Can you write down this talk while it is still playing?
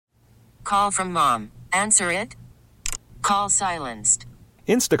call from mom. Answer it. Call silenced.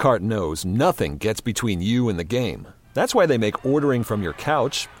 Instacart knows nothing gets between you and the game. That's why they make ordering from your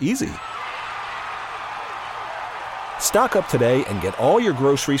couch easy. Stock up today and get all your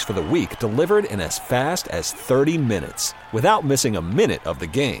groceries for the week delivered in as fast as 30 minutes without missing a minute of the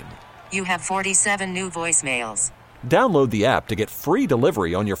game. You have 47 new voicemails. Download the app to get free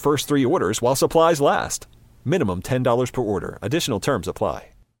delivery on your first 3 orders while supplies last. Minimum $10 per order. Additional terms apply.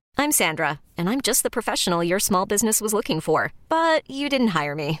 I'm Sandra, and I'm just the professional your small business was looking for. But you didn't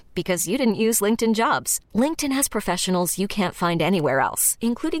hire me because you didn't use LinkedIn Jobs. LinkedIn has professionals you can't find anywhere else,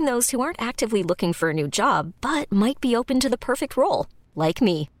 including those who aren't actively looking for a new job, but might be open to the perfect role, like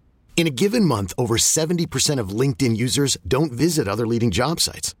me. In a given month, over 70% of LinkedIn users don't visit other leading job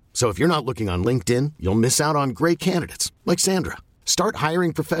sites. So if you're not looking on LinkedIn, you'll miss out on great candidates like Sandra. Start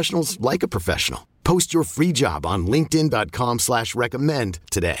hiring professionals like a professional. Post your free job on linkedin.com/recommend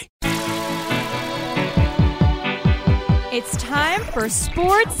today. It's time for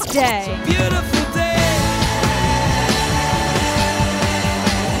Sports Day. Beautiful day.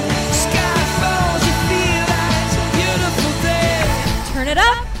 Sky falls, you feel like it's a beautiful day. Turn it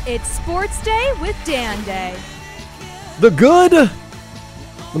up. It's Sports Day with Dan Day. The good,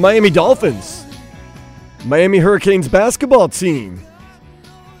 the Miami Dolphins, Miami Hurricanes basketball team,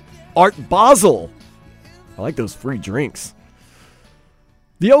 Art Basel. I like those free drinks.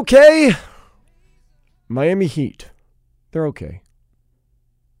 The okay, Miami Heat. They're okay.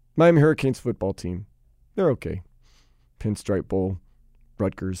 Miami Hurricanes football team. They're okay. Pinstripe Bowl,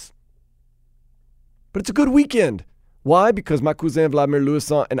 Rutgers. But it's a good weekend. Why? Because my cousin Vladimir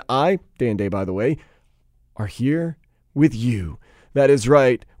Louison and I, Dan Day by the way, are here with you. That is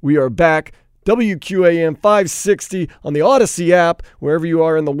right. We are back. WQAM 560 on the Odyssey app, wherever you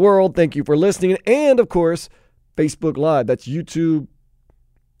are in the world. Thank you for listening. And, of course, Facebook Live. That's YouTube,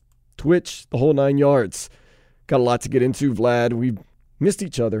 Twitch, the whole 9 yards. Got a lot to get into, Vlad. We've missed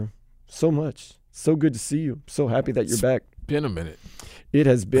each other so much. So good to see you. So happy that you're back. Been a minute. It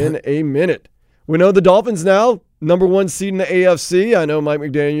has been a minute. We know the Dolphins now, number 1 seed in the AFC. I know Mike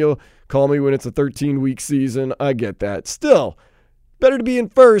McDaniel called me when it's a 13-week season. I get that. Still, better to be in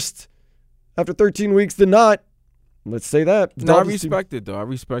first after 13 weeks than not. Let's say that. No, I respect it, though. I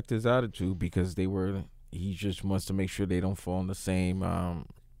respect his attitude because he just wants to make sure they don't fall in the same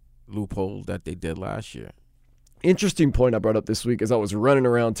loophole that they did last year. Interesting point I brought up this week as I was running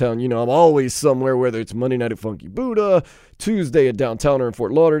around town. You know, I'm always somewhere, whether it's Monday night at Funky Buddha, Tuesday at Downtowner in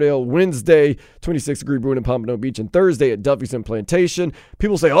Fort Lauderdale, Wednesday, 26-degree Bruin in Pompano Beach, and Thursday at Duffy's and Plantation.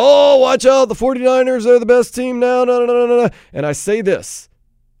 People say, oh, watch out, the 49ers are the best team now. No. And I say this.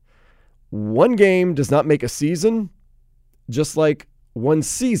 One game does not make a season, just like one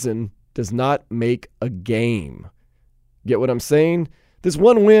season does not make a game. Get what I'm saying? This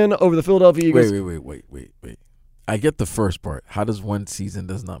one win over the Philadelphia Eagles. Wait. I get the first part. How does one season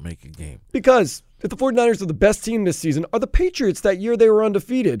does not make a game? Because if the 49ers are the best team this season, are the Patriots that year they were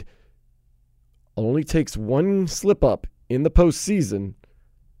undefeated? It only takes one slip up in the postseason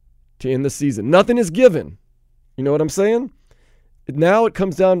to end the season. Nothing is given. You know what I'm saying? Now it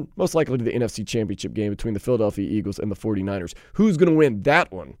comes down most likely to the NFC Championship game between the Philadelphia Eagles and the 49ers. Who's going to win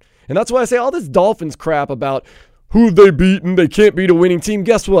that one? And that's why I say all this Dolphins crap about who have they beaten, they can't beat a winning team.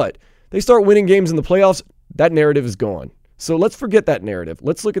 Guess what? They start winning games in the playoffs, that narrative is gone. So let's forget that narrative.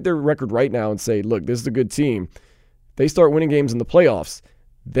 Let's look at their record right now and say, look, this is a good team. They start winning games in the playoffs.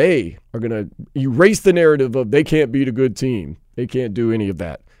 They are going to erase the narrative of they can't beat a good team. They can't do any of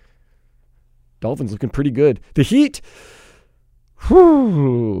that. Dolphins looking pretty good. The Heat,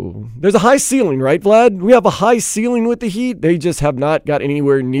 there's a high ceiling, right, Vlad? We have a high ceiling with the Heat. They just have not got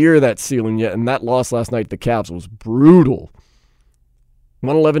anywhere near that ceiling yet, and that loss last night to the Cavs was brutal.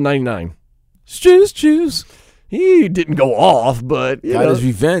 111-99. Choose. He didn't go off, but got his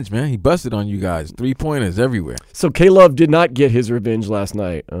revenge, man. He busted on you guys. 3-pointers everywhere. So K-Love did not get his revenge last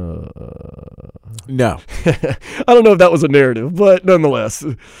night. No. I don't know if that was a narrative, but nonetheless.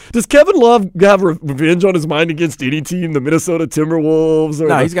 Does Kevin Love have revenge on his mind against any team, the Minnesota Timberwolves?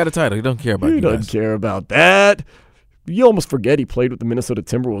 No, he's got a title. He don't care about you He doesn't care about that. You almost forget he played with the Minnesota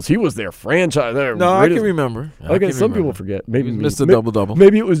Timberwolves. He was their franchise. No, I can remember. Some people forget. Maybe me. Mr. Double-Double.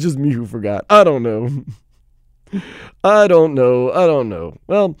 Maybe it was just me who forgot. I don't know.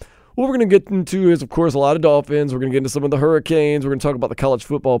 Well, what we're going to get into is, of course, a lot of Dolphins. We're going to get into some of the Hurricanes. We're going to talk about the college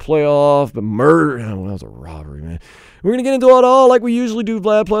football playoff, the murder. Oh, that was a robbery, man. We're going to get into it all like we usually do,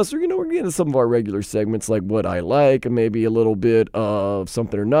 Vlad. Plus, we're going to get into some of our regular segments like what I like and maybe a little bit of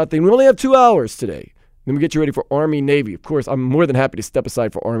something or nothing. We only have 2 hours today. Then we get you ready for Army, Navy. Of course, I'm more than happy to step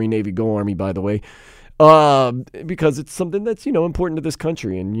aside for Army, Navy. Go Army, by the way. because it's something that's, important to this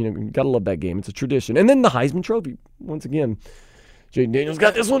country, and, you got to love that game. It's a tradition. And then the Heisman Trophy, once again. Jaden Daniels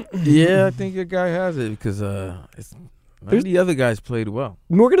got this one. Yeah, I think your guy has it because the other guys played well.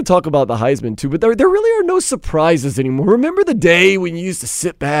 We're going to talk about the Heisman, too, but there really are no surprises anymore. Remember the day when you used to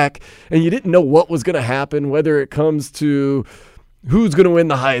sit back and you didn't know what was going to happen, whether it comes to who's going to win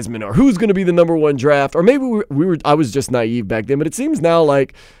the Heisman or who's going to be the number one draft, or maybe I was just naive back then, but it seems now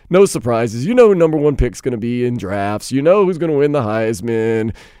like no surprises. You know who number one pick's going to be in drafts. You know who's going to win the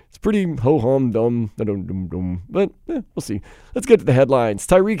Heisman. It's pretty ho-hum, dumb, but we'll see. Let's get to the headlines.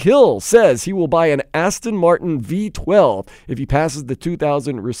 Tyreek Hill says he will buy an Aston Martin V12 if he passes the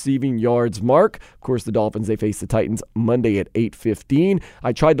 2,000 receiving yards mark. Of course, the Dolphins, they face the Titans Monday at 8:15.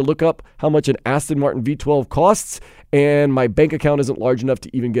 I tried to look up how much an Aston Martin V12 costs, and my bank account isn't large enough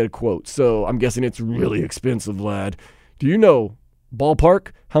to even get a quote. So I'm guessing it's really expensive, lad. Do you know,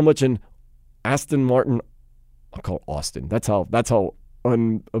 ballpark, how much an Aston Martin, I'll call it Austin. That's how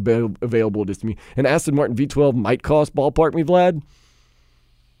unavailable it is to me. An Aston Martin V12 might cost, ballpark me, Vlad?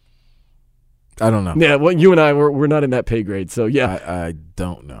 I don't know. Yeah, well, you and I, we're not in that pay grade, so yeah. I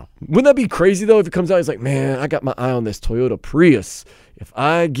don't know. Wouldn't that be crazy, though, if it comes out, it's like, man, I got my eye on this Toyota Prius. If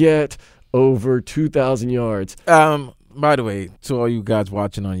I get over 2,000 yards. By the way, to all you guys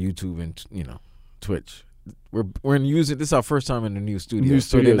watching on YouTube and, Twitch, we're using, this is our first time in the new studio,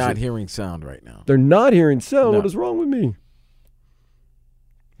 so they're not hearing sound right now. They're not hearing sound? No. What is wrong with me?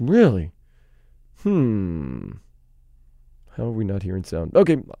 Really? How are we not hearing sound?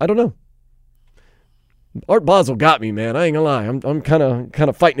 Okay, I don't know. Art Basel got me, man. I ain't gonna lie. I'm kind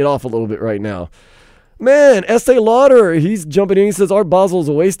of fighting it off a little bit right now. Man, Estee Lauder, he's jumping in. He says Art Basel's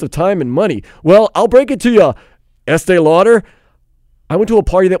a waste of time and money. Well, I'll break it to you, Estee Lauder. I went to a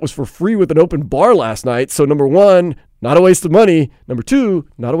party that was for free with an open bar last night. So number one, not a waste of money. Number two,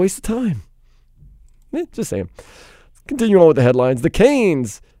 not a waste of time. Just saying. Continuing on with the headlines. The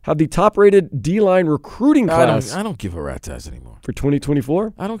Canes have the top-rated D-line recruiting class. I don't give a rat's ass anymore. For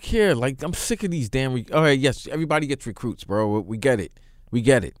 2024? I don't care. Like, I'm sick of these damn... yes, everybody gets recruits, bro. We get it.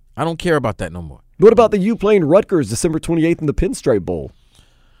 I don't care about that no more. What about the U playing Rutgers December 28th in the Pinstripe Bowl?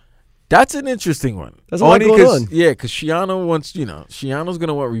 That's an interesting one. There's a lot going on. Yeah, because Shiano wants, Shiano's going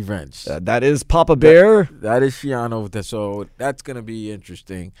to want revenge. That is Papa Bear. That is Shiano. So that's going to be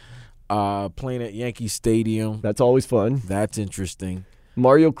interesting. Playing at Yankee Stadium. That's always fun. That's interesting.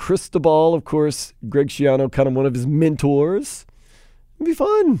 Mario Cristobal, of course, Greg Schiano, kind of one of his mentors. It'll be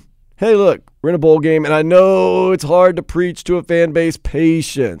fun. Hey, look, we're in a bowl game, and I know it's hard to preach to a fan base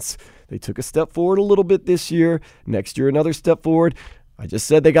patience. They took a step forward a little bit this year. Next year, another step forward. I just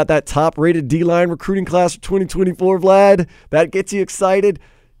said they got that top-rated D-line recruiting class for 2024, Vlad. That gets you excited.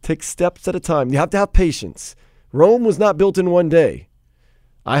 Take steps at a time. You have to have patience. Rome was not built in one day.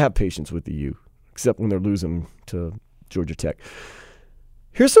 I have patience with the U, except when they're losing to Georgia Tech.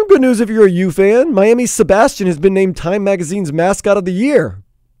 Here's some good news if you're a U fan. Miami's Sebastian has been named Time Magazine's Mascot of the Year.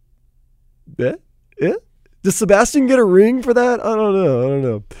 Yeah? Does Sebastian get a ring for that? I don't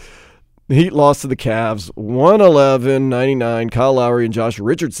know. The Heat lost to the Cavs 111-99. Kyle Lowry and Josh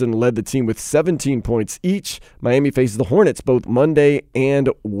Richardson led the team with 17 points each. Miami faces the Hornets both Monday and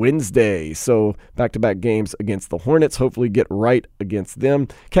Wednesday. So back-to-back games against the Hornets. Hopefully get right against them.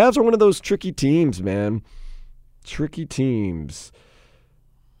 Cavs are one of those tricky teams, man. Tricky teams.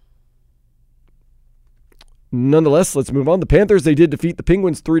 Nonetheless, let's move on. The Panthers, they did defeat the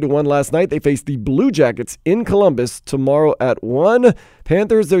Penguins 3-1 last night. They face the Blue Jackets in Columbus tomorrow at 1.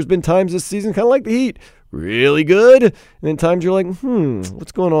 Panthers, there's been times this season, kind of like the Heat, really good. And then times you're like,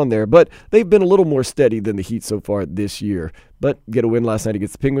 what's going on there? But they've been a little more steady than the Heat so far this year. But get a win last night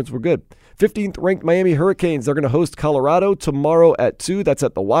against the Penguins, we're good. 15th ranked Miami Hurricanes, they're going to host Colorado tomorrow at 2. That's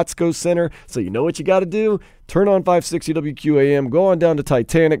at the Watsco Center. So you know what you got to do? Turn on 560 WQAM, go on down to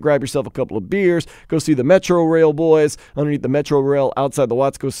Titanic, grab yourself a couple of beers, go see the Metro Rail boys underneath the Metro Rail outside the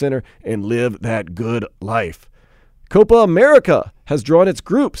Watsco Center, and live that good life. Copa America has drawn its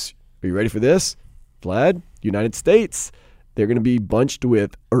groups. Are you ready for this? Vlad, United States. They're going to be bunched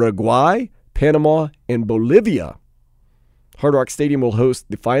with Uruguay, Panama, and Bolivia. Hard Rock Stadium will host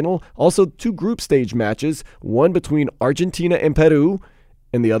the final. Also, 2 group stage matches, one between Argentina and Peru,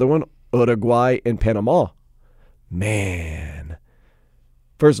 and the other one, Uruguay and Panama. Man.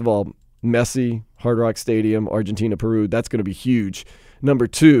 First of all, Messi, Hard Rock Stadium, Argentina, Peru, that's going to be huge. Number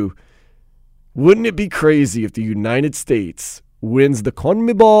 2, wouldn't it be crazy if the United States wins the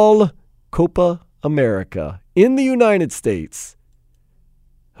CONMEBOL Copa America in the United States?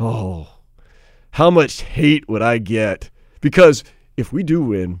 Oh, how much hate would I get? Because if we do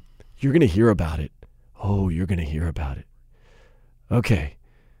win, you're going to hear about it. Oh, you're going to hear about it. Okay.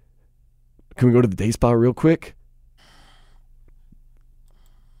 Can we go to the day spa real quick?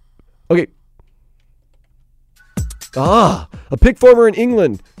 Okay. A pig farmer in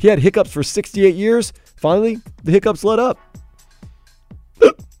England. He had hiccups for 68 years. Finally, the hiccups let up.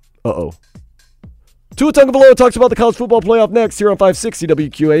 Uh-oh. Tua Tagovailoa talks about the college football playoff next here on 560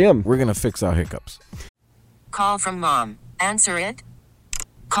 WQAM. We're going to fix our hiccups. Call from mom. Answer it.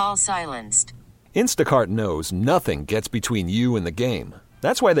 Call silenced. Instacart knows nothing gets between you and the game.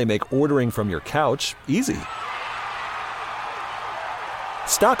 That's why they make ordering from your couch easy.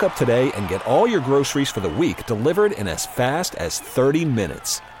 Stock up today and get all your groceries for the week delivered in as fast as 30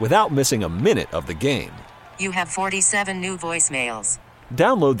 minutes without missing a minute of the game. You have 47 new voicemails.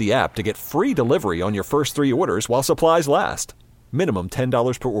 Download the app to get free delivery on your first 3 orders while supplies last. Minimum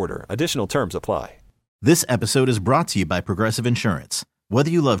 $10 per order. Additional terms apply. This episode is brought to you by Progressive Insurance. Whether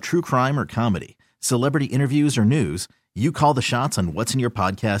you love true crime or comedy, celebrity interviews or news, you call the shots on what's in your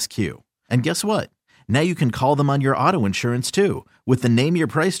podcast queue. And guess what? Now you can call them on your auto insurance too with the Name Your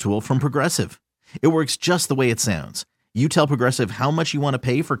Price tool from Progressive. It works just the way it sounds. You tell Progressive how much you want to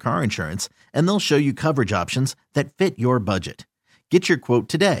pay for car insurance, and they'll show you coverage options that fit your budget. Get your quote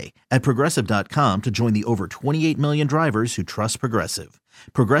today at Progressive.com to join the over 28 million drivers who trust Progressive.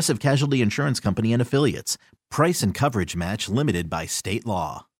 Progressive Casualty Insurance Company and Affiliates. Price and coverage match limited by state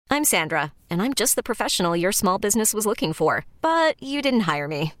law. I'm Sandra, and I'm just the professional your small business was looking for. But you didn't hire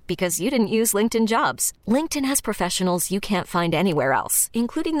me because you didn't use LinkedIn Jobs. LinkedIn has professionals you can't find anywhere else,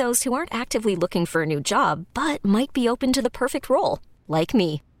 including those who aren't actively looking for a new job, but might be open to the perfect role, like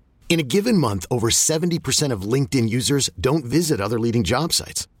me. In a given month, over 70% of LinkedIn users don't visit other leading job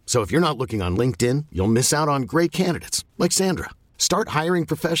sites. So if you're not looking on LinkedIn, you'll miss out on great candidates like Sandra. Start hiring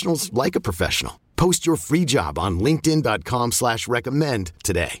professionals like a professional. Post your free job on linkedin.com/recommend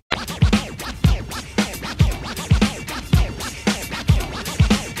today.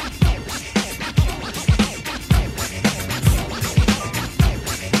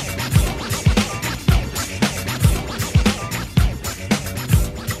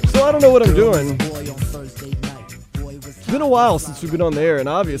 So I don't know what I'm doing. It's been a while since we've been on the air, and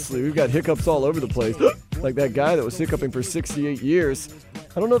obviously we've got hiccups all over the place. Like that guy that was hiccuping for 68 years.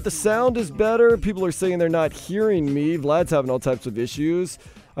 I don't know if the sound is better. People are saying they're not hearing me. Vlad's having all types of issues.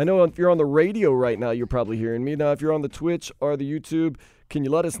 I know if you're on the radio right now, you're probably hearing me. Now, if you're on the Twitch or the YouTube, can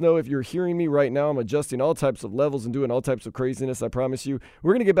you let us know if you're hearing me right now? I'm adjusting all types of levels and doing all types of craziness, I promise you.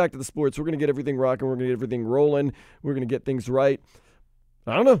 We're going to get back to the sports. We're going to get everything rocking. We're going to get everything rolling. We're going to get things right.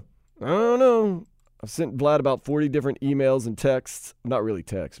 I don't know. I've sent Vlad about 40 different emails and texts. Not really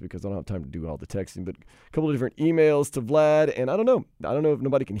texts because I don't have time to do all the texting, but a couple of different emails to Vlad. And I don't know. I don't know if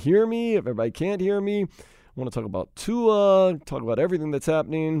nobody can hear me, if everybody can't hear me. I want to talk about Tua, talk about everything that's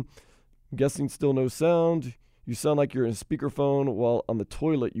happening. I'm guessing still no sound. You sound like you're in a speakerphone while on the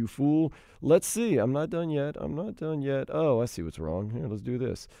toilet, you fool. Let's see. I'm not done yet. Oh, I see what's wrong. Here, let's do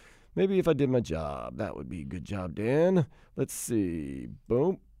this. Maybe if I did my job, that would be a good job, Dan. Let's see.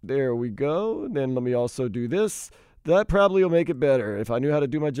 Boom. There we go. Then let me also do this. That probably will make it better if I knew how to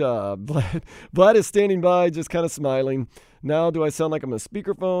do my job. Vlad is standing by, just kind of smiling. Now, do I sound like I'm in a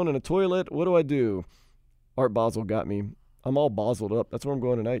speakerphone in a toilet? What do I do? Art Basel got me. I'm all Baseled up. That's where I'm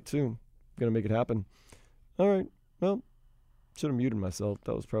going tonight, too. I'm going to make it happen. All right. Well, should have muted myself.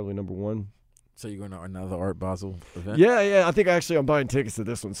 That was probably number one. So you're going to another Art Basel event? Yeah. I think actually I'm buying tickets to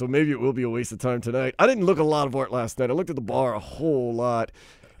this one, so maybe it will be a waste of time tonight. I didn't look at a lot of art last night. I looked at the bar a whole lot.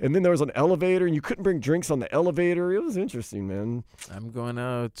 And then there was an elevator, and you couldn't bring drinks on the elevator. It was interesting, man. I'm going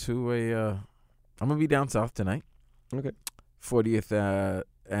to I'm going to be down south tonight. Okay. 40th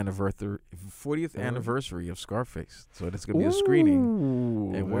anniversary of Scarface. So it's going to be a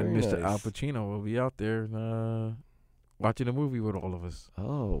screening. And when Mr. Nice. Al Pacino will be out there watching a movie with all of us.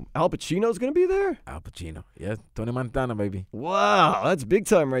 Oh, Al Pacino's going to be there? Al Pacino. Yeah, Tony Montana, baby. Wow, that's big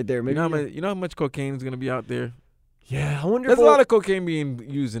time right there. Maybe you know how much cocaine is going to be out there? Yeah, I wonder There's if a lot of cocaine being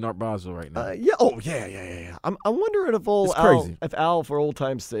used in Art Basel right now. Yeah. I'm wondering if if Al, for old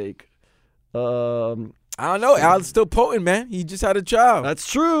time's sake, I don't know. Al's still potent, man. He just had a child. That's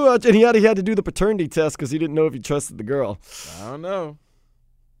true. And he had to do the paternity test because he didn't know if he trusted the girl. I don't know.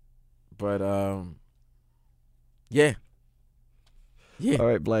 But, yeah. All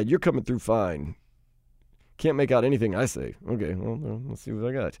right, Vlad, you're coming through fine. Can't make out anything I say. Okay, well, let's see what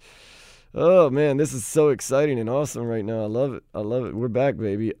I got. Oh, man, this is so exciting and awesome right now. I love it. We're back,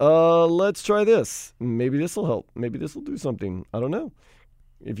 baby. Let's try this. Maybe this will help. Maybe this will do something. I don't know.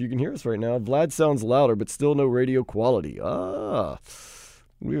 If you can hear us right now. Vlad sounds louder, but still no radio quality. We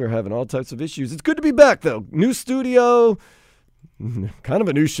are having all types of issues. It's good to be back, though. New studio. Kind of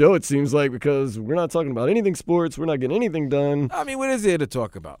a new show, it seems like, because we're not talking about anything sports. We're not getting anything done. I mean, what is there to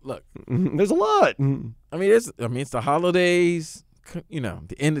talk about? Look, there's a lot. I mean, it's the holidays.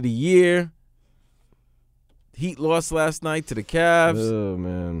 The end of the year. Heat lost last night to the Cavs. Oh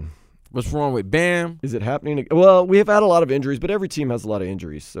man, what's wrong with Bam? Is it happening? Well, we have had a lot of injuries, but every team has a lot of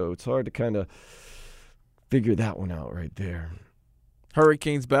injuries, so it's hard to kind of figure that one out right there.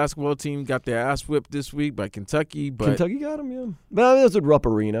 Hurricanes basketball team got their ass whipped this week by Kentucky. But Kentucky got them, yeah. But I mean, that's at Rupp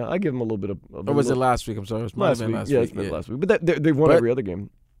Arena. I give them a little bit of. Or was it last week? I'm sorry. It last week. It's been last week. But they won every other game.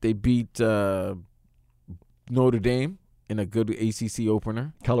 They beat Notre Dame in a good ACC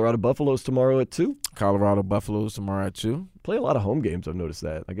opener. Colorado Buffaloes tomorrow at 2. Colorado Buffaloes tomorrow at 2. Play a lot of home games. I've noticed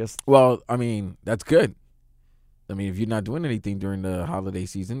that. I guess. Well, I mean, that's good. I mean, if you're not doing anything during the holiday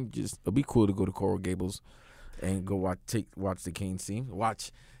season, it'll be cool to go to Coral Gables and go watch the Canes team.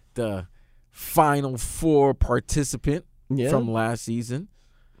 Watch the Final Four participant from last season.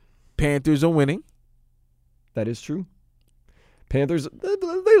 Panthers are winning. That is true. Panthers,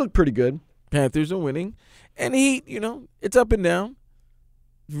 they look pretty good. Panthers are winning. And Heat, it's up and down.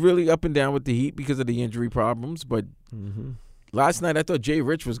 Really up and down with the Heat because of the injury problems. But last night I thought Jay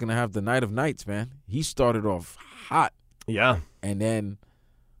Rich was going to have the night of nights, man. He started off hot. Yeah. And then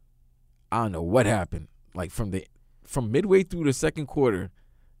I don't know what happened. Like from midway through the second quarter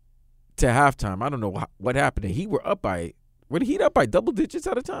to halftime, I don't know what happened. The Heat were the Heat up by double digits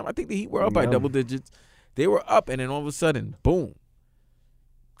at a time? I think the Heat were up by double digits. They were up, and then all of a sudden, boom.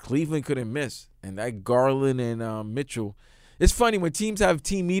 Cleveland couldn't miss. And that Garland and Mitchell. It's funny, when teams have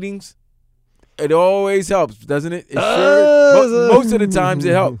team meetings, it always helps, doesn't it? Most of the times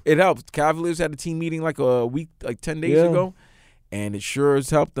it helps. Cavaliers had a team meeting like a week, like 10 days ago, and it sure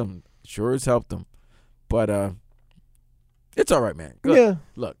has helped them. But it's all right, man. Good. Yeah.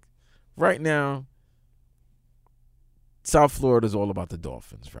 Look, right now, South Florida's all about the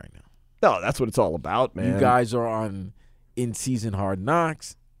Dolphins right now. No, that's what it's all about, man. You guys are on in-season Hard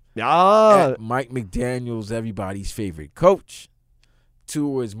Knocks. Yeah. Mike McDaniel's everybody's favorite coach.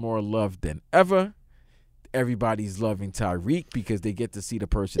 Tua is more loved than ever. Everybody's loving Tyreek because they get to see the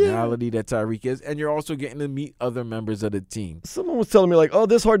personality that Tyreek is, and you're also getting to meet other members of the team. Someone was telling me, like, oh,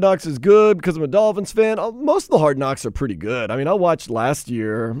 this Hard Knocks is good because I'm a Dolphins fan. Most of the Hard Knocks are pretty good. I mean, I watched last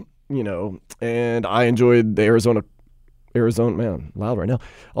year, and I enjoyed the Arizona, man, loud right now.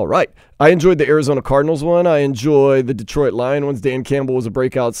 All right. I enjoyed the Arizona Cardinals one. I enjoyed the Detroit Lions ones. Dan Campbell was a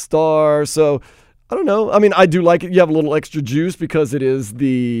breakout star. So, I don't know. I mean, I do like it. You have a little extra juice because it is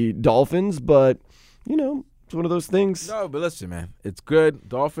the Dolphins, but it's one of those things. No, but listen, man, it's good.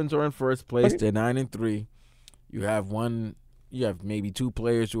 Dolphins are in first place. They're 9-3. You have maybe 2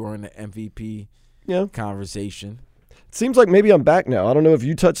 players who are in the MVP conversation. It seems like maybe I'm back now. I don't know if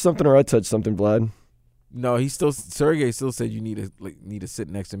you touched something or I touched something, Vlad. No, Sergey still said you need to sit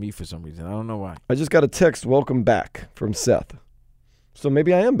next to me for some reason. I don't know why. I just got a text, welcome back, from Seth. So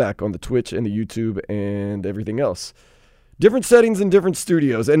maybe I am back on the Twitch and the YouTube and everything else. Different settings in different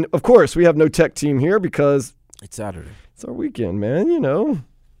studios. And, of course, we have no tech team here because it's Saturday. It's our weekend, man,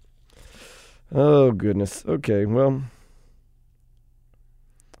 Oh, goodness. Okay, well,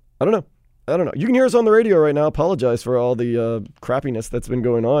 I don't know. You can hear us on the radio right now. Apologize for all the crappiness that's been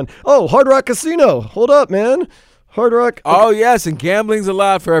going on. Oh, Hard Rock Casino. Hold up, man. Hard Rock. Oh, yes, and gambling's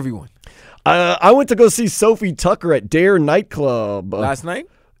allowed for everyone. I went to go see Sophie Tucker at Dare Nightclub. Last night?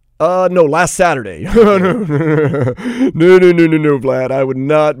 No, last Saturday. No, Vlad. I would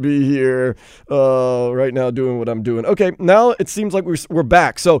not be here right now doing what I'm doing. Okay, now it seems like we're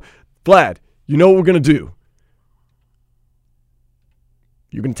back. So, Vlad, you know what we're going to do.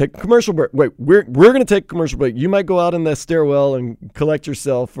 You're going to take a commercial break. Wait, we're going to take a commercial break. You might go out in the stairwell and collect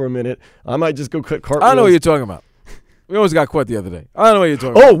yourself for a minute. I might just go cut cartwheels. I know what you're talking about. We almost got caught the other day. I don't know what you're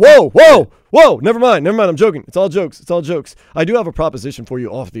talking about. Whoa. Never mind. I'm joking. It's all jokes. I do have a proposition for you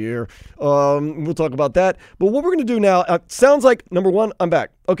off the air. We'll talk about that. But what we're going to do now, sounds like, number one, I'm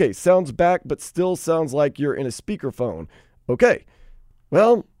back. Okay, sounds back, but still sounds like you're in a speakerphone. Okay.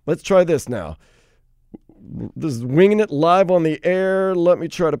 Well, let's try this now. This is winging it live on the air. Let me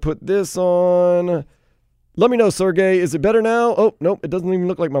try to put this on. Let me know, Sergey. Is it better now? Oh, nope. It doesn't even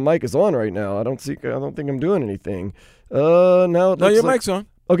look like my mic is on right now. I don't think I'm doing anything. Now it looks your mic's on.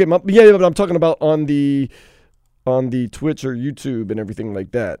 Okay, but I'm talking about on the Twitch or YouTube and everything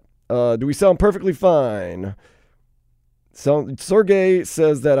like that. Do we sound perfectly fine? Sergey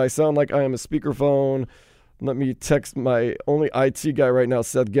says that I sound like I am a speakerphone. Let me text my only IT guy right now,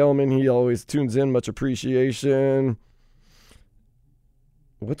 Seth Gelman. He always tunes in. Much appreciation.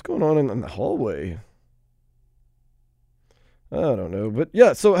 What's going on in the hallway? I don't know. But,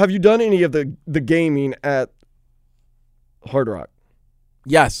 yeah, so have you done any of the gaming at Hard Rock?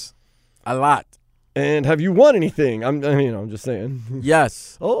 Yes, a lot. And have you won anything? I'm just saying.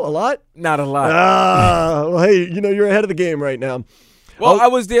 Yes. Oh, a lot? Not a lot. Well, hey, you're ahead of the game right now. Well, I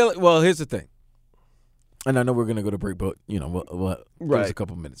was there. Well, here's the thing. And I know we're going to go to break, but, we'll give us a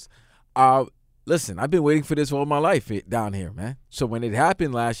couple minutes. Listen, I've been waiting for this all my life down here, man. So when it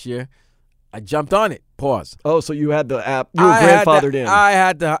happened last year, I jumped on it. Pause. Oh, so you had the app. You were grandfathered in. I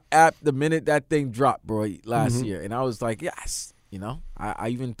had the app the minute that thing dropped, bro, last year. And I was like, yes. I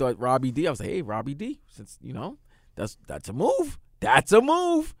even thought Robbie D. I was like, hey, Robbie D. Since, that's a move. That's a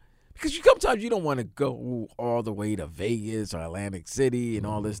move. Because sometimes you don't want to go all the way to Vegas or Atlantic City and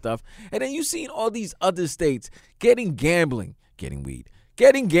all this stuff. And then you've seen all these other states getting gambling, getting weed,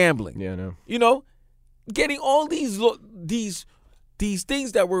 getting gambling. Yeah, I know. Getting all these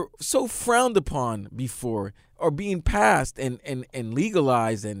things that were so frowned upon before are being passed and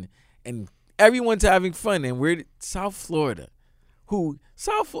legalized and everyone's having fun. And we're South Florida.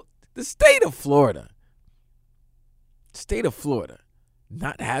 The state of Florida.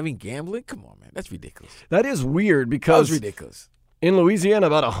 Not having gambling? Come on, man. That's ridiculous. That is weird because that's ridiculous. In Louisiana,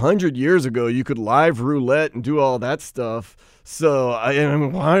 about 100 years ago, you could live roulette and do all that stuff. So,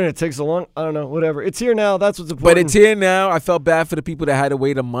 why did it take so long? I don't know. Whatever. It's here now. That's what's important. But it's here now. I felt bad for the people that had to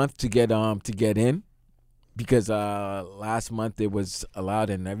wait a month to get in because last month it was allowed,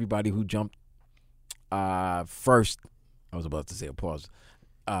 and everybody who jumped first, I was about to say a pause,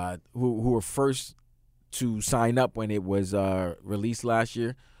 who were first to sign up when it was released last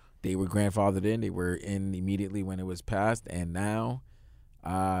year, they were grandfathered in. They were in immediately when it was passed. And now,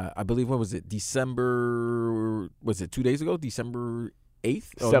 I believe, when was it? December, was it 2 days ago? December 8th?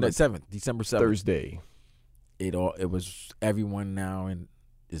 Oh, 7th. December 7th. Thursday. It was everyone now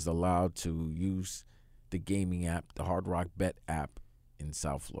is allowed to use the gaming app, the Hard Rock Bet app in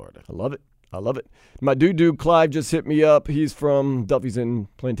South Florida. I love it. My dude Clive just hit me up. He's from Duffy's in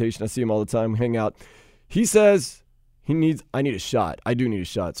Plantation. I see him all the time, hang out. He says I need a shot. I do need a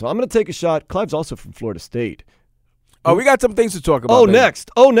shot. So I'm going to take a shot. Clive's also from Florida State. Oh, we got some things to talk about. Next.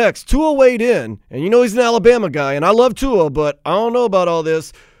 Tua weighed in. And he's an Alabama guy. And I love Tua, but I don't know about all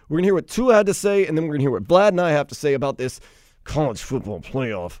this. We're going to hear what Tua had to say, and then we're going to hear what Vlad and I have to say about this college football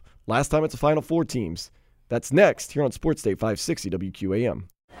playoff. Last time it's a Final Four teams. That's next here on Sports Day 560 WQAM.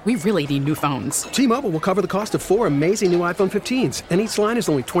 We really need new phones. T-Mobile will cover the cost of 4 amazing new iPhone 15s, and each line is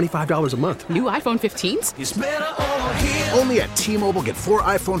only $25 a month. New iPhone 15s? It's better over here. Only at T-Mobile, get 4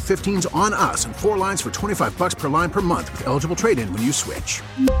 iPhone 15s on us and 4 lines for $25 per line per month with eligible trade-in when you switch.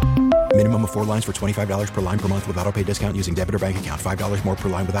 Minimum of 4 lines for $25 per line per month with autopay discount using debit or bank account. $5 more per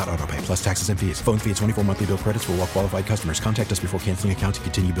line without autopay, plus taxes and fees. Phone fee at 24 monthly bill credits for well-qualified customers. Contact us before canceling account to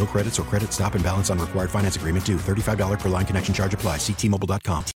continue bill credits or credit stop and balance on required finance agreement due. $35 per line connection charge applies. See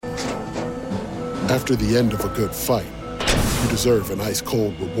T-Mobile.com. After the end of a good fight, you deserve an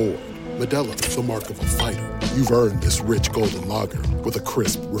ice-cold reward. Modelo is the mark of a fighter. You've earned this rich golden lager with a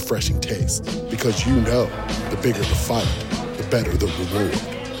crisp, refreshing taste. Because you know, the bigger the fight, the better the reward.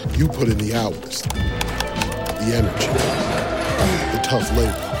 You put in the hours, the energy, the tough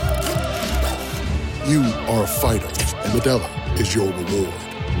labor. You are a fighter, and Modelo is your reward.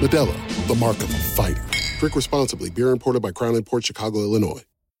 Modelo, the mark of a fighter. Drink responsibly. Beer imported by Crown Imports, Chicago, Illinois.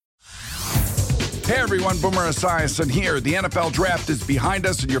 Hey everyone, Boomer Esiason here. The NFL Draft is behind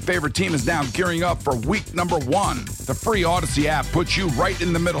us and your favorite team is now gearing up for week number 1. The free Odyssey app puts you right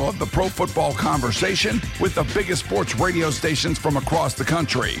in the middle of the pro football conversation with the biggest sports radio stations from across the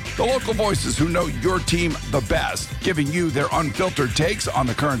country. The local voices who know your team the best, giving you their unfiltered takes on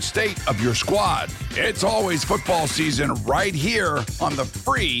the current state of your squad. It's always football season right here on the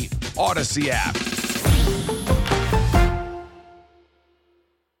free Odyssey app.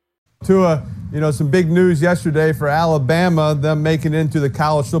 Tua, some big news yesterday for Alabama, them making it into the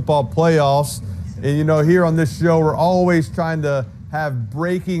college football playoffs. And, here on this show, we're always trying to have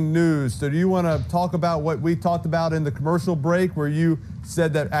breaking news. So do you want to talk about what we talked about in the commercial break where you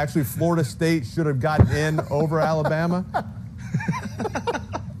said that actually Florida State should have gotten in over Alabama?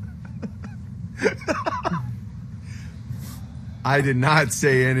 I did not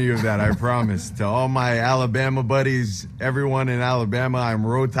say any of that, I promise. To all my Alabama buddies, everyone in Alabama, I'm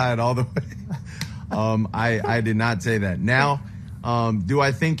Roll Tide all the way. I did not say that. Now, do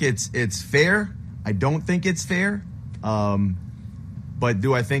I think it's fair? I don't think it's fair. But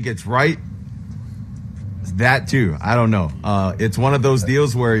do I think it's right? That too. I don't know. It's one of those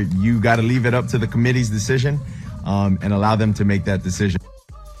deals where you got to leave it up to the committee's decision and allow them to make that decision.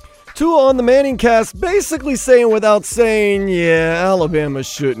 Tua on the Manning cast basically saying without saying, yeah, Alabama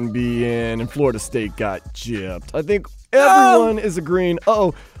shouldn't be in and Florida State got gypped. I think everyone is agreeing.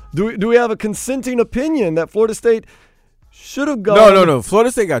 Do we have a consenting opinion that Florida State should have gone. No.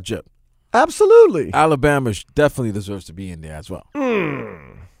 Florida State got gypped. Absolutely. Alabama definitely deserves to be in there as well.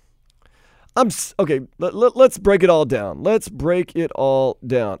 Okay, let's break it all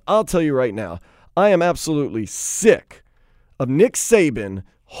down. I'll tell you right now, I am absolutely sick of Nick Saban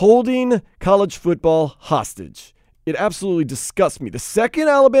holding college football hostage. It absolutely disgusts me. The second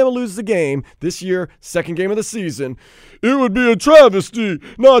Alabama loses a game this year, second game of the season, it would be a travesty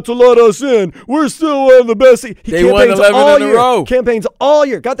not to let us in. We're still one of the best. They won 11 in a row. Campaigns all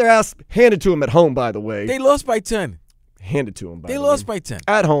year. Got their ass handed to them at home, by the way. They lost by 10. Handed to them, by the way. They lost by 10.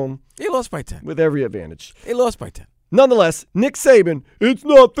 At home. They lost by 10. With every advantage. They lost by 10. Nonetheless, Nick Saban, it's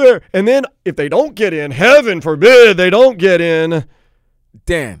not fair. And then if they don't get in, heaven forbid they don't get in.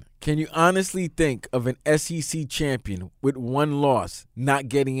 Dan, can you honestly think of an SEC champion with one loss not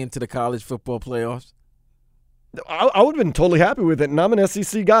getting into the college football playoffs? I would have been totally happy with it, and I'm an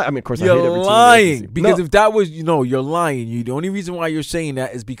SEC guy. I mean, of course, you're I hate every team. lying. Because if that was, you're lying. The only reason why you're saying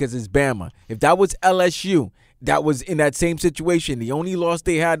that is because it's Bama. If that was LSU, that was in that same situation. The only loss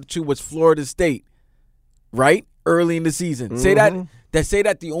they had to was Florida State, right? Early in the season. Mm-hmm. Say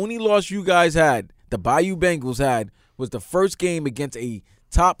that the only loss you guys had, the Bayou Bengals had, was the first game against a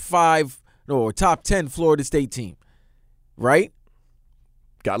top 5 or top 10 Florida State team, right?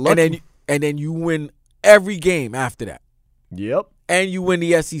 Got lucky. And then you win every game after that. Yep. And you win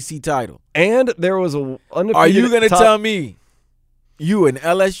the SEC title. And there was a undefeated. Are you going to tell me you, an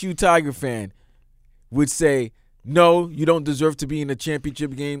LSU Tiger fan, would say, no, you don't deserve to be in the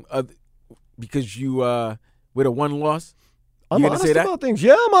championship game because you with a one loss? I'm honest about things.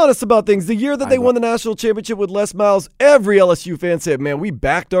 Yeah, I'm honest about things. The year that they won the national championship with Les Miles, every LSU fan said, man, we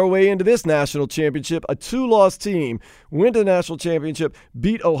backed our way into this national championship. A 2-loss team went to the national championship,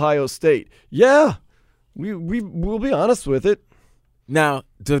 beat Ohio State. Yeah, we'll be honest with it. Now,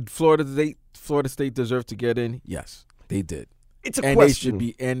 did Florida State deserve to get in? Yes, they did. It's a question.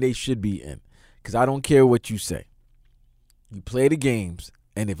 They should be in. Because I don't care what you say. You play the games,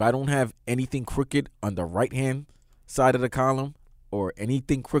 and if I don't have anything crooked on the right-hand side of the column or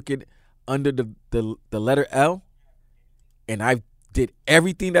anything crooked under the letter L, and I did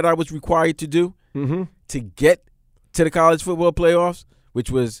everything that I was required to do to get to the college football playoffs, which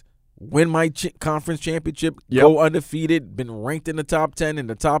was win my conference championship, go undefeated, been ranked in the top 10, in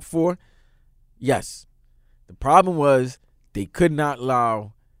the top 4, yes. The problem was they could not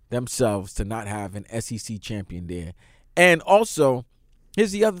allow themselves to not have an SEC champion there. And also,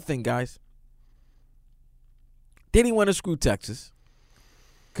 here's the other thing, guys. They didn't want to screw Texas.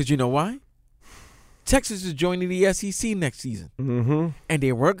 Because you know why? Texas is joining the SEC next season. Mm-hmm. And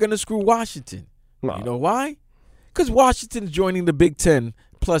they weren't going to screw Washington. No. You know why? Because Washington's joining the Big Ten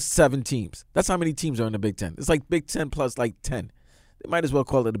plus 7 teams. That's how many teams are in the Big Ten. It's like Big Ten plus like 10. They might as well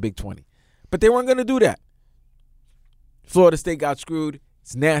call it a Big 20. But they weren't going to do that. Florida State got screwed.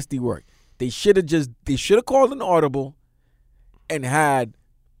 It's nasty work. They should have called an audible and had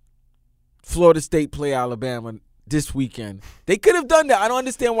Florida State play Alabama this weekend. They could have done that. I don't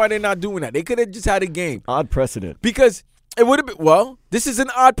understand why they're not doing that. They could have just had a game. Odd precedent. Because it would have been, this is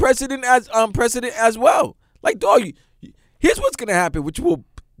an odd precedent as well. Like, dog, here's what's going to happen,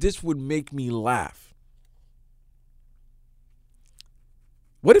 this would make me laugh.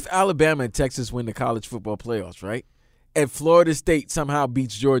 What if Alabama and Texas win the college football playoffs, right? And Florida State somehow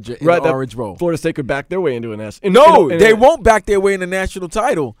beats Georgia in the Orange Bowl. Florida State could back their way into a national. No, they won't back their way in a national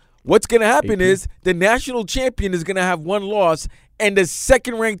title. What's going to happen is the national champion is going to have one loss, and the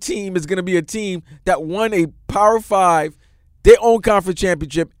second-ranked team is going to be a team that won a Power 5, their own conference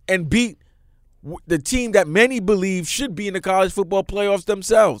championship, and beat the team that many believe should be in the college football playoffs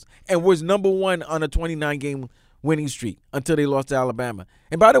themselves and was number 1 on a 29-game winning streak until they lost to Alabama.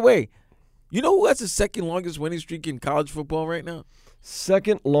 And by the way, you know who has the second longest winning streak in college football right now?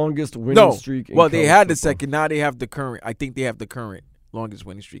 Second longest winning streak in college they had the football. second. Now they have the current. I think they have the current longest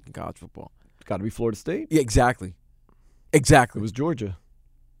winning streak in college football. It's got to be Florida State. Yeah, exactly. Exactly. It was Georgia.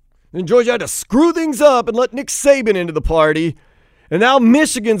 And Georgia had to screw things up and let Nick Saban into the party. And now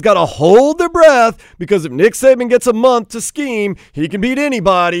Michigan's got to hold their breath because if Nick Saban gets a month to scheme, he can beat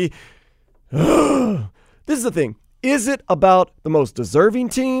anybody. This is the thing. Is it about the most deserving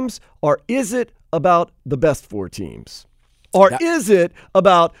teams, or is it about the best 4 teams? Or is it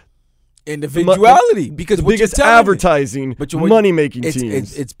about individuality? Because the biggest advertising, money-making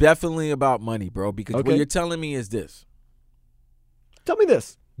teams. It's definitely about money, bro. Because what you're telling me is this. Tell me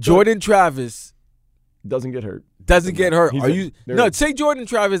this. Jordan Travis doesn't get hurt. Doesn't get hurt. Say Jordan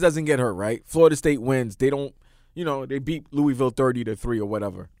Travis doesn't get hurt, right? Florida State wins. They don't, they beat Louisville 30-3 or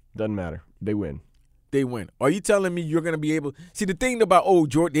whatever. Doesn't matter. They win. they win. Are you telling me you're going to be able – see, the thing about,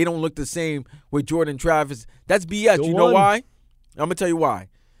 Jordan, they don't look the same with Jordan Travis, that's BS. Still you know won. why? I'm going to tell you why.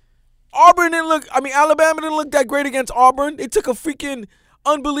 Alabama didn't look that great against Auburn. They took a freaking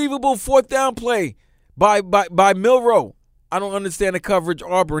unbelievable fourth down play by Milroe. I don't understand the coverage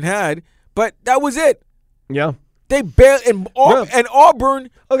Auburn had, but that was it. Yeah. They barely and Auburn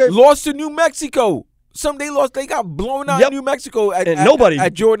lost to New Mexico. They got blown out in New Mexico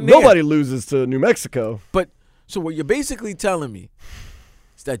at Jordan. Nobody loses to New Mexico. But so what you're basically telling me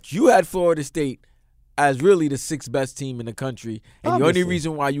is that you had Florida State as really the sixth best team in the country, and the only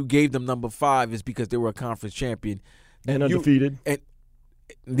reason why you gave them number 5 is because they were a conference champion and undefeated.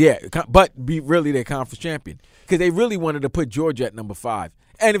 But be really their conference champion because they really wanted to put Georgia at number 5,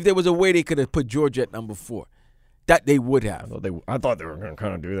 and if there was a way they could have put Georgia at number 4. That they would have. I thought they were going to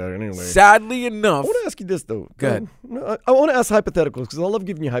kind of do that anyway. Sadly enough. I want to ask you this, though. Go ahead. I want to ask hypotheticals because I love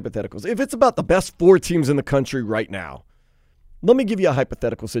giving you hypotheticals. If it's about the best 4 teams in the country right now, let me give you a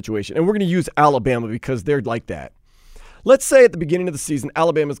hypothetical situation. And we're going to use Alabama because they're like that. Let's say at the beginning of the season,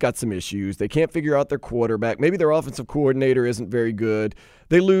 Alabama's got some issues. They can't figure out their quarterback. Maybe their offensive coordinator isn't very good.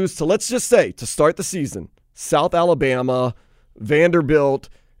 They lose to, let's just say, to start the season, South Alabama, Vanderbilt,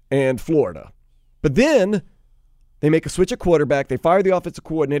 and Florida. But then they make a switch at quarterback. They fire the offensive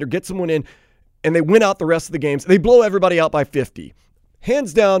coordinator, get someone in, and they win out the rest of the games. They blow everybody out by 50.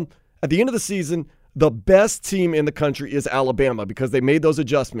 Hands down, at the end of the season, the best team in the country is Alabama because they made those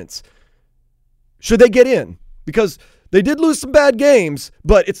adjustments. Should they get in? Because they did lose some bad games,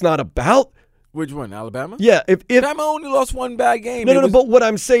 but it's not about. Which one, Alabama? Yeah. If Alabama only lost one bad game. No, but what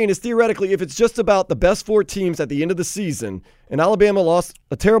I'm saying is theoretically, if it's just about the best 4 teams at the end of the season, and Alabama lost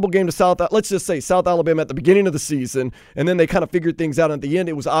a terrible game to let's just say South Alabama at the beginning of the season, and then they kind of figured things out at the end,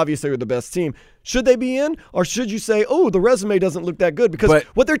 it was obvious they were the best team. Should they be in, or should you say, the resume doesn't look that good? Because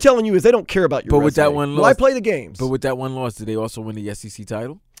what they're telling you is they don't care about your resume. With that one loss, why play the games? But with that one loss, did they also win the SEC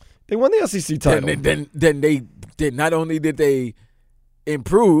title? They won the SEC title. Then they did. Not only did they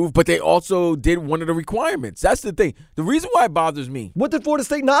improve, but they also did one of the requirements. That's the thing. The reason why it bothers me. What did Florida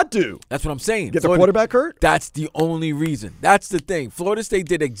State not do? That's what I'm saying. Get the quarterback hurt? That's the only reason. That's the thing. Florida State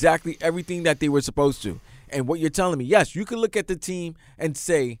did exactly everything that they were supposed to. And what you're telling me, yes, you can look at the team and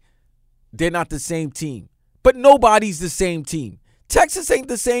say they're not the same team. But nobody's the same team. Texas ain't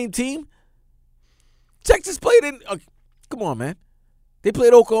the same team. Texas played in come on, man. They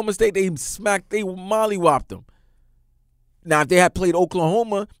played Oklahoma State. They mollywopped them. Now, if they had played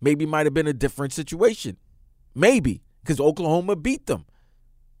Oklahoma, maybe it might have been a different situation. Maybe, because Oklahoma beat them.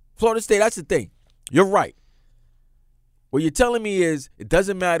 Florida State, that's the thing. You're right. What you're telling me is it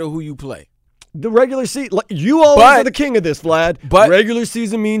doesn't matter who you play. The regular season, you always are the king of this, Vlad. But regular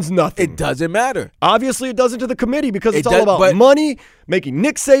season means nothing. It doesn't matter. Obviously, it doesn't to the committee because it's all about money, making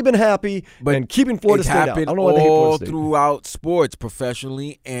Nick Saban happy, and keeping Florida State out. I don't know why they hate Florida State. All throughout sports,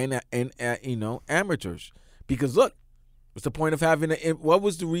 professionally and amateurs. Because look, what's the point of having what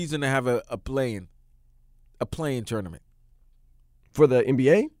was the reason to have a playing tournament? For the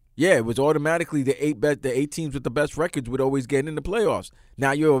NBA? Yeah, it was automatically the eight teams with the best records would always get in the playoffs.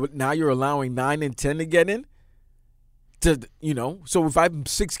 Now you're allowing 9 and 10 to get in. So if I'm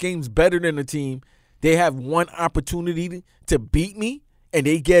 6 games better than a team, they have one opportunity to beat me and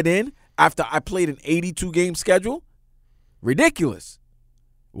they get in after I played an 82 game schedule. Ridiculous.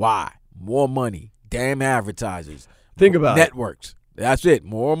 Why? More money. Damn advertisers. Think about networks. That's it.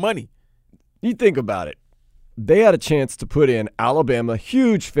 More money. You think about it. They had a chance to put in Alabama,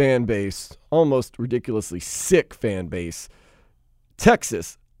 huge fan base, almost ridiculously sick fan base.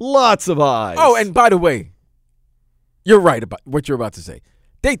 Texas, lots of eyes. Oh, and by the way, you're right about what you're about to say.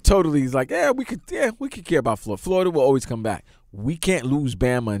 They totally is like, we could care about Florida. Florida will always come back. We can't lose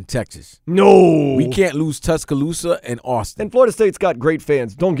Bama and Texas. No. We can't lose Tuscaloosa and Austin. And Florida State's got great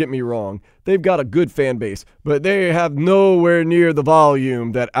fans. Don't get me wrong. They've got a good fan base. But they have nowhere near the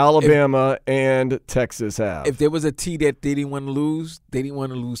volume that Alabama and Texas have. If there was a T that they didn't want to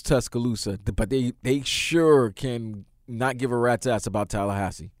lose Tuscaloosa. But they sure can not give a rat's ass about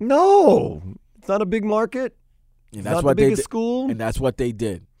Tallahassee. No. It's not a big market. And that's not the biggest school. And that's what they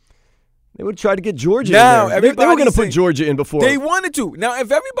did. They would try to get Georgia now, in there. They were going to put Georgia in before. They wanted to. Now,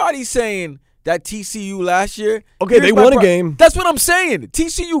 if everybody's saying that TCU last year. Okay, they won a game. That's what I'm saying.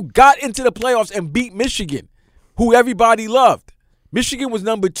 TCU got into the playoffs and beat Michigan, who everybody loved. Michigan was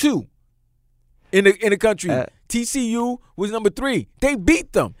number 2 in the country. TCU was number 3. They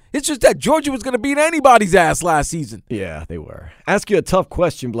beat them. It's just that Georgia was going to beat anybody's ass last season. Yeah, they were. Ask you a tough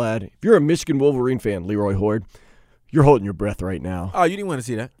question, Vlad. If you're a Michigan Wolverine fan, Leroy Horde, You're holding your breath right now. Oh, you didn't want to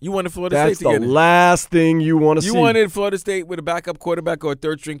see that. You wanted Florida That's State to get the in. last thing you want to see. You wanted Florida State with a backup quarterback or a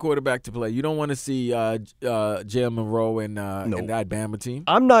third-string quarterback to play. You don't want to see Jalen Monroe and that Bama team.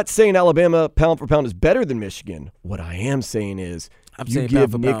 I'm not saying Alabama pound for pound is better than Michigan. What I am saying is you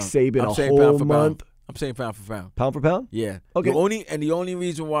give Nick Saban a whole month. I'm saying pound for pound. Pound for pound? Yeah. Okay. The only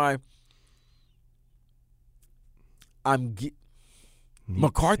reason why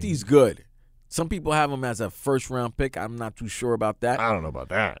McCarthy's good. Some people have him as a first-round pick. I'm not too sure about that. I don't know about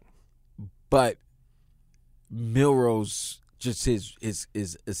that. But Milrose, just his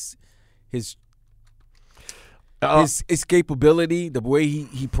capability, the way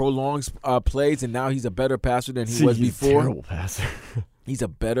he prolongs plays, and now he's a better passer than he was before. He's a terrible passer. He's a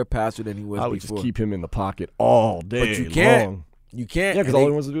better passer than he was before. I would just keep him in the pocket all day But you can't. long. You can't. Yeah, because all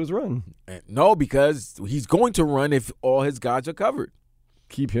he wants to do is run. No, because he's going to run if all his guys are covered.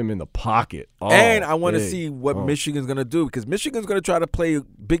 Keep him in the pocket. And I want to see what Michigan's going to do, because Michigan's going to try to play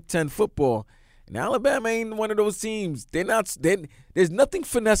Big Ten football, and Alabama ain't one of those teams. There's nothing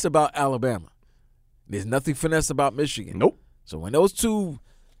finesse about Alabama. There's nothing finesse about Michigan. Nope. So when those two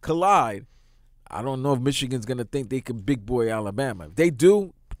collide, I don't know if Michigan's going to think they can big boy Alabama. If they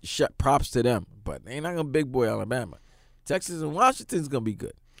do, props to them, but they ain't not going to big boy Alabama. Texas and Washington's going to be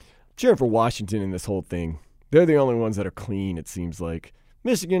good. Cheering for Washington in this whole thing. They're the only ones that are clean, it seems like.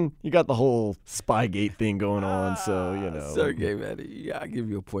 Michigan, you got the whole Spygate thing going on, so, you know. Sergey, man, yeah, I'll give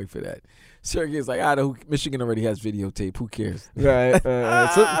you a point for that. Sergey's like, Michigan already has videotape. Who cares? Right.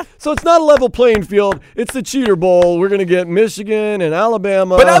 So it's not a level playing field. It's the Cheater Bowl. We're going to get Michigan and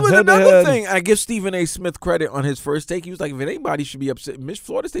Alabama. But that was another thing. I give Stephen A. Smith credit on his first take. He was like, if anybody should be upset,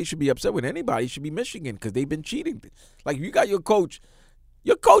 Florida State should be upset with anybody. It should be Michigan because they've been cheating. Like, you got your coach.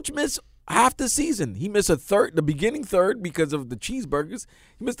 Your coach missed half the season. He missed the beginning third because of the cheeseburgers.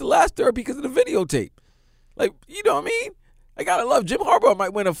 He missed the last third because of the videotape. Like, you know what I mean? I gotta love Jim Harbaugh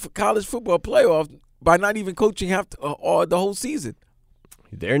might win a college football playoff by not even coaching the whole season.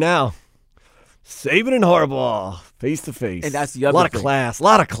 There now, Saban and Harbaugh face to face, and that's the other a lot thing. A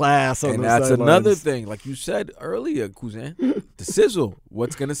lot of class. And that's another thing, like you said earlier, Cousin. The sizzle.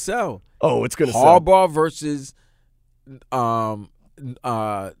 What's gonna sell? Oh, it's gonna Harbaugh versus Nick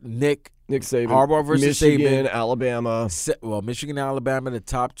Saban. Harbaugh versus Michigan, Saban. Alabama. Well, Michigan and Alabama, the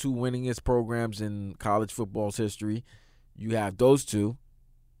top two winningest programs in college football's history. You have those two.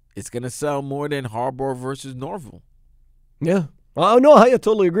 It's going to sell more than Harbaugh versus Norville. Yeah. Oh, no, I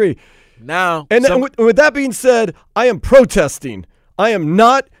totally agree. Now. And with that being said, I am protesting. I am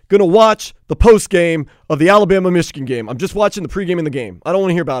not going to watch the post game of the Alabama-Michigan game. I'm just watching the pregame in the game. I don't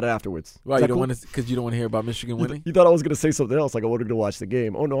want to hear about it afterwards. Why? You don't want to, because you don't want to hear about Michigan winning? You thought I was going to say something else, like I wanted to watch the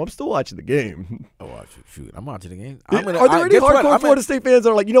game. Oh, no, I'm still watching the game. Oh, shoot. I'm watching the game. Are there any hardcore Florida State fans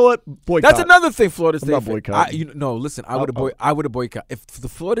that are like, you know what? Boycott. That's another thing, Florida State. I'm not boycotting. No, listen, I would have boycotted. If the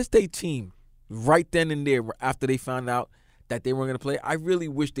Florida State team, right then and there, after they found out that they weren't going to play, I really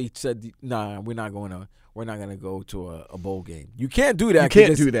wish they said, nah, we're not going to go to a bowl game. You can't do that. You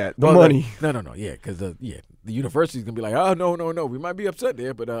can't do that. The money. No. Yeah, because the university's going to be like, oh, no. We might be upset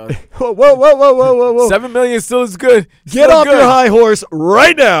there, but whoa. $7 million still is good. Get off your high horse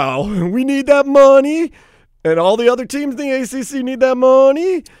right now. We need that money. And all the other teams in the ACC need that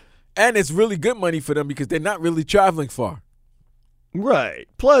money. And it's really good money for them because they're not really traveling far. Right.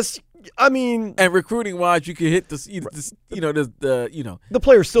 Plus, I mean, and recruiting wise, you can hit the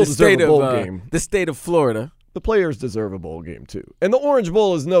players still deserve a bowl game. The state of Florida, the players deserve a bowl game too. And the Orange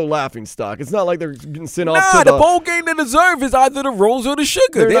Bowl is no laughing stock. It's not like they're getting sent off to the bowl game they deserve is either the Rose or the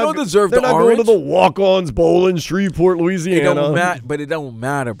Sugar. They don't deserve the Orange. They're not going to the Walk-Ons Bowl in Shreveport, Louisiana. But it don't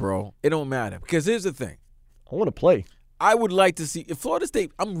matter, bro. It don't matter because here's the thing. I want to play. I would like to see if Florida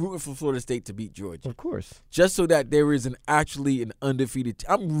State. I'm rooting for Florida State to beat Georgia, of course, just so that there is actually an undefeated.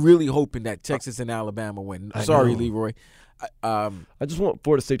 I'm really hoping that Texas and Alabama win. Sorry, Leroy. I just want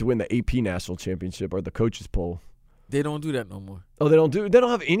Florida State to win the AP National Championship or the coaches poll. They don't do that no more. Oh, they don't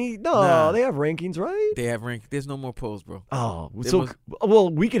have any. No, they have rankings, right? They have rankings. There's no more polls, bro. Oh, we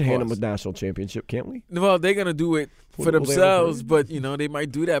can hand them a national championship, can't we? Well, they're gonna do it for themselves, but they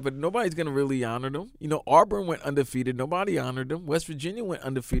might do that. But nobody's gonna really honor them. Auburn went undefeated. Nobody honored them. West Virginia went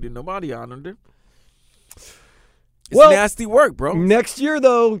undefeated. Nobody honored them. It's nasty work, bro. Next year,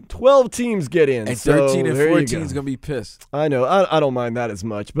 though, 12 teams get in. And 13 and 14 is going to be pissed. I know. I don't mind that as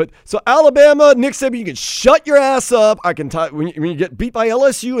much. But so Alabama, Nick Saban, you can shut your ass up. I can when you get beat by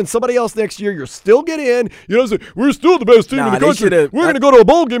LSU and somebody else next year, you'll still get in. We're still the best team in the country. We're going to go to a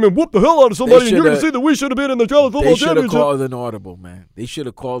bowl game and whoop the hell out of somebody, and you're going to say that we should have been in the college football championship. They should have called an audible, man. They should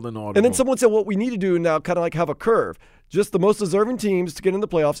have called an audible. And then someone said, what we need to do now, kind of like have a curve. just the most deserving teams to get in the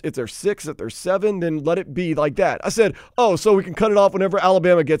playoffs. If they're 6, if they're 7, then let it be like that. I said, so we can cut it off whenever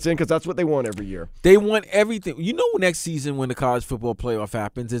Alabama gets in because that's what they want every year. They want everything. You know, next season when the college football playoff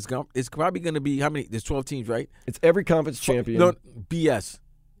happens, it's probably going to be how many? There's 12 teams, right? It's every conference champion. No, BS.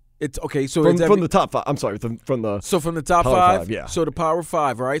 It's okay. So from the top 5. I'm sorry, from the top Power 5. Yeah. So the Power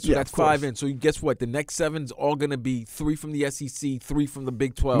 5, all right. So yeah, that's 5 in. So guess what? The next 7's all going to be 3 from the SEC, 3 from the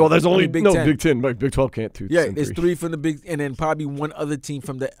Big 12. Well, there's only Big 10. Big 10. Big 12 can't do. Yeah, it's 3 from the Big, and then probably one other team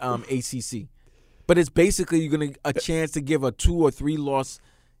from the ACC. But it's basically you're gonna a chance to give a 2 or 3 loss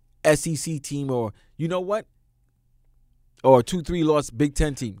SEC team, or you know what, or a 2-3 loss Big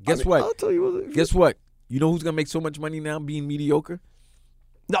 10 team. Guess what? I'll tell you what. Guess what? You know who's gonna make so much money now being mediocre?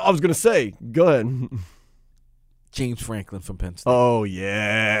 No, I was going to say, go ahead. James Franklin from Penn State. Oh,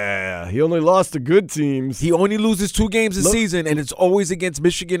 yeah. He only lost to good teams. He only loses 2 games a season, and it's always against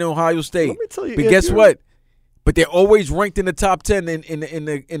Michigan and Ohio State. Let me tell you. But guess what? But they're always ranked in the top 10 in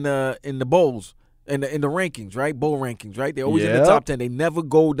the bowls, in the rankings, right? Bowl rankings, right? They're always in the top 10. They never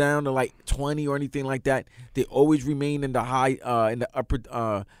go down to like 20 or anything like that. They always remain in the high, in the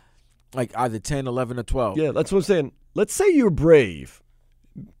upper, like either 10, 11, or 12. Yeah, that's what I'm saying. Let's say you're brave.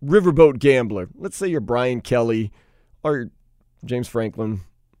 Riverboat gambler. Let's say you're Brian Kelly or James Franklin.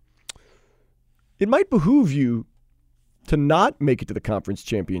 It might behoove you to not make it to the conference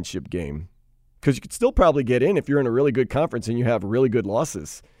championship game because you could still probably get in if you're in a really good conference and you have really good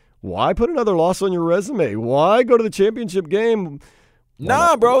losses. Why put another loss on your resume? Why go to the championship game?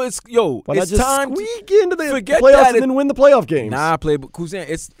 Nah, bro. It's time squeak into the playoffs and then win the playoff games. Nah, Kuzan,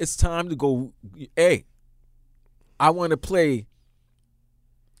 it's time to go. Hey, I want to play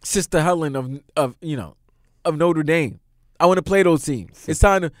Sister Helen of Notre Dame. I want to play those teams. It's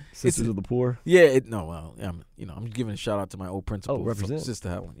time to Sisters of the Poor. Yeah, I'm giving a shout out to my old principal. Represent Sister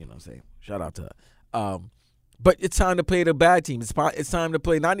Helen. You know what I'm saying? Shout out to her. But it's time to play the bad team. It's time to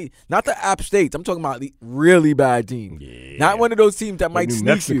play not the App States. I'm talking about the really bad team. Yeah. Not one of those teams that might New sneak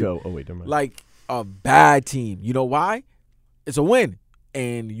Mexico. you. Oh wait, never mind. Like a bad team. You know why? It's a win,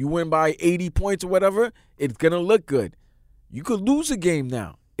 and you win by 80 points or whatever. It's gonna look good. You could lose a game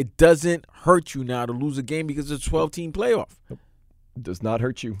now. It doesn't hurt you now to lose a game because it's a 12-team playoff. Nope. It does not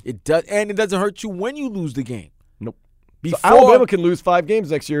hurt you. It does, and it doesn't hurt you when you lose the game. Nope. So Alabama can lose 5 games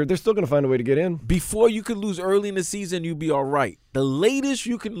next year. They're still going to find a way to get in. Before you could lose early in the season, you'd be all right. The latest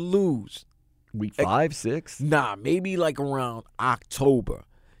you can lose. Week 5, 6? Nah, maybe like around October.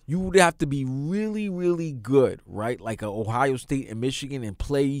 You would have to be really, really good, right? Like a Ohio State and Michigan and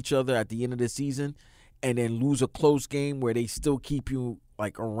play each other at the end of the season and then lose a close game where they still keep you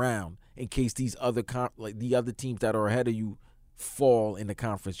like around in case these other the other teams that are ahead of you fall in the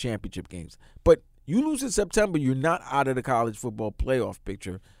conference championship games. But you lose in September, you're not out of the college football playoff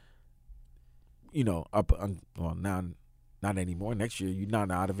picture. You know, now not anymore. Next year, you're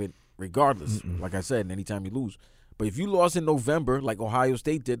not out of it regardless. Like I said, anytime you lose. But if you lost in November, like Ohio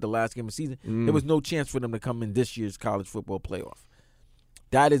State did the last game of the season, there was no chance for them to come in this year's college football playoff.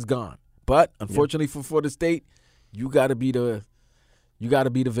 That is gone. But unfortunately for Florida State, you got to be the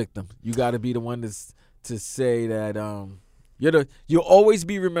victim. You got to be the one to say that you'll always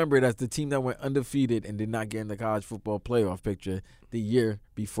be remembered as the team that went undefeated and did not get in the college football playoff picture the year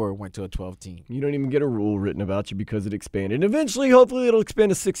before it went to a 12 team. You don't even get a rule written about you because it expanded. Eventually, hopefully, it'll expand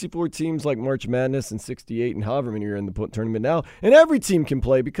to 64 teams like March Madness and 68 and however many are in the tournament now. And every team can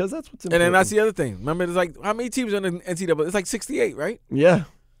play because that's what's important. And then that's the other thing. Remember, it's like how many teams are in the NCAA? It's like 68, right? Yeah.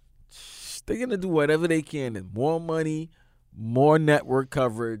 They're going to do whatever they can. And more money, more network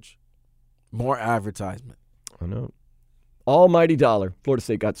coverage, more advertisement. I know. Almighty dollar. Florida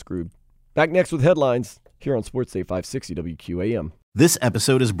State got screwed. Back next with headlines here on Sports Day 560 WQAM. This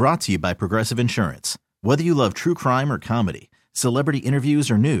episode is brought to you by Progressive Insurance. Whether you love true crime or comedy, celebrity interviews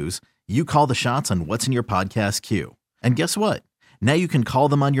or news, you call the shots on what's in your podcast queue. And guess what? Now you can call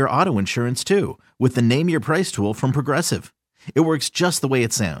them on your auto insurance too with the Name Your Price tool from Progressive. It works just the way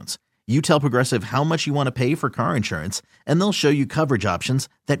it sounds. You tell Progressive how much you want to pay for car insurance, and they'll show you coverage options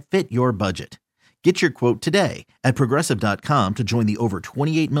that fit your budget. Get your quote today at Progressive.com to join the over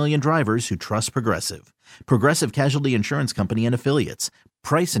 28 million drivers who trust Progressive. Progressive Casualty Insurance Company and Affiliates.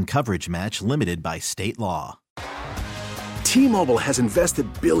 Price and coverage match limited by state law. T-Mobile has invested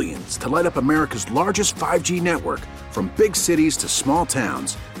billions to light up America's largest 5G network, from big cities to small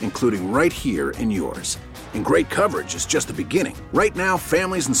towns, including right here in yours. And great coverage is just the beginning. Right now,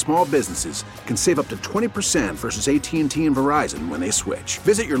 families and small businesses can save up to 20% versus AT&T and Verizon when they switch.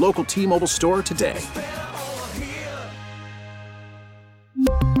 Visit your local T-Mobile store today.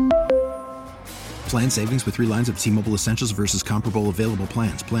 Plan savings with 3 lines of T-Mobile Essentials versus comparable available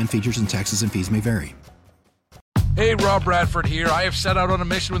plans. Plan features and taxes and fees may vary. Hey, Rob Bradford here. I have set out on a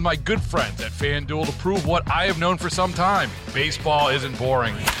mission with my good friends at FanDuel to prove what I have known for some time. Baseball isn't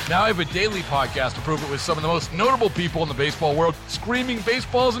boring. Now I have a daily podcast to prove it with some of the most notable people in the baseball world, screaming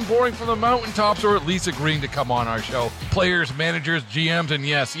baseball isn't boring from the mountaintops, or at least agreeing to come on our show. Players, managers, GMs, and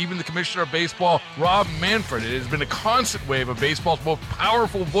yes, even the commissioner of baseball, Rob Manfred. It has been a constant wave of baseball's most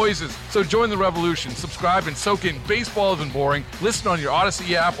powerful voices. So join the revolution. Subscribe and soak in Baseball Isn't Boring. Listen on your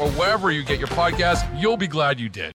Odyssey app or wherever you get your podcasts. You'll be glad you did.